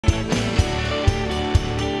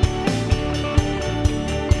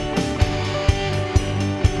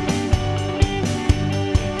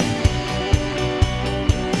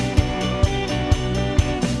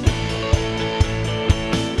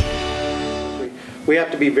we have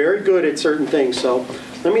to be very good at certain things. So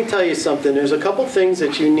let me tell you something. There's a couple things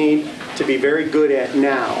that you need to be very good at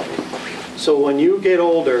now. So when you get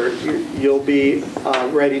older, you'll be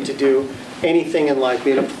ready to do anything in life,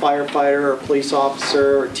 being a firefighter or a police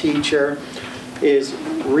officer or teacher, is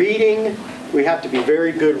reading. We have to be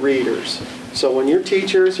very good readers. So when your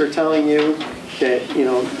teachers are telling you that,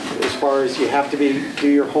 as far as you have to do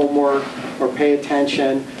your homework or pay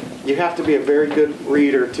attention, you have to be a very good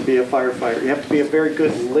reader to be a firefighter. You have to be a very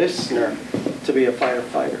good listener to be a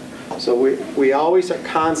firefighter. So we always are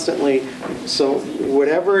constantly, so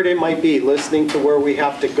whatever it might be, listening to where we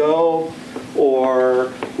have to go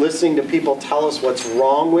or listening to people tell us what's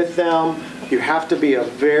wrong with them, you have to be a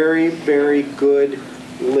very, very good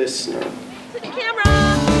listener.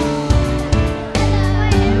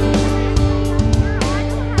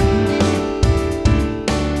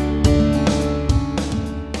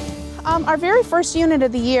 Our very first unit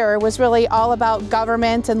of the year was really all about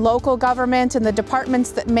government and local government and the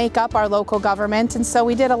departments that make up our local government. And so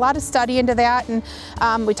we did a lot of study into that,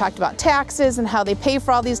 and we talked about taxes and how they pay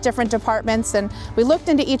for all these different departments, and we looked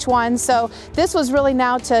into each one. So this was really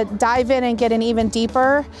now to dive in and get an even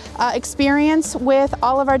deeper experience with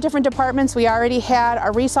all of our different departments. We already had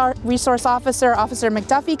our resource officer, Officer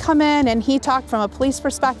McDuffie, come in, and he talked from a police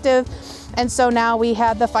perspective. And so now we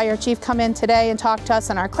had the fire chief come in today and talk to us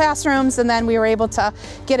in our classrooms, and then we were able to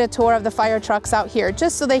get a tour of the fire trucks out here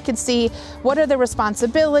just so they could see what are the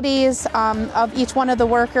responsibilities of each one of the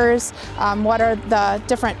workers, what are the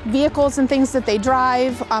different vehicles and things that they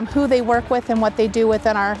drive, who they work with, and what they do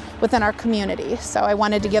within our community. So I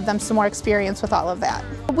wanted to give them some more experience with all of that.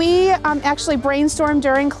 We actually brainstormed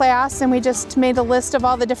during class, and we just made a list of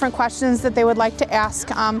all the different questions that they would like to ask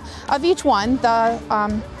of each one,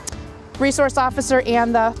 the resource officer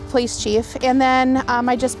and the police chief. And then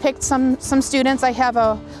I just picked some students. I have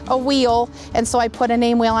a wheel, and so I put a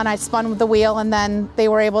name wheel and I spun with the wheel, and then they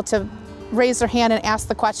were able to raise their hand and ask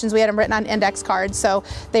the questions. We had them written on index cards, so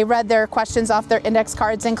they read their questions off their index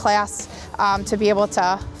cards in class to be able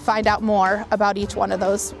to find out more about each one of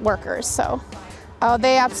those workers. So. Oh,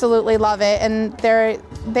 they absolutely love it, and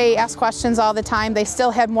they ask questions all the time. They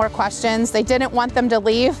still had more questions. They didn't want them to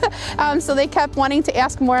leave, so they kept wanting to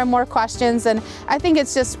ask more and more questions, and I think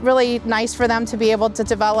it's just really nice for them to be able to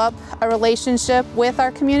develop a relationship with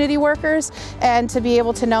our community workers and to be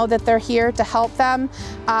able to know that they're here to help them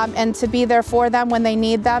and to be there for them when they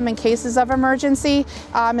need them in cases of emergency,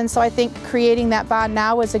 and so I think creating that bond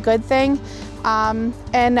now is a good thing.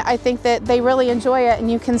 And I think that they really enjoy it,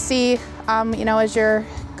 and you can see, as you're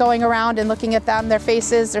going around and looking at them, their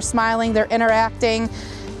faces, they're smiling, they're interacting,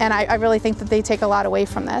 and I really think that they take a lot away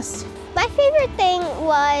from this. My favorite thing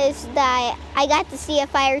was that I got to see a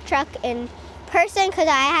fire truck in person, because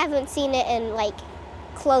I haven't seen it in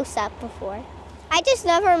close up before. I just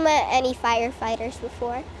never met any firefighters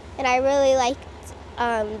before, and I really liked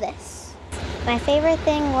this. My favorite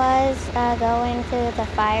thing was going to the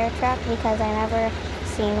fire truck because I never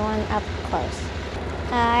seen one up close.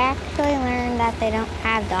 I actually learned that they don't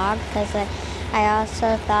have dogs because I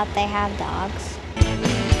also thought they have dogs.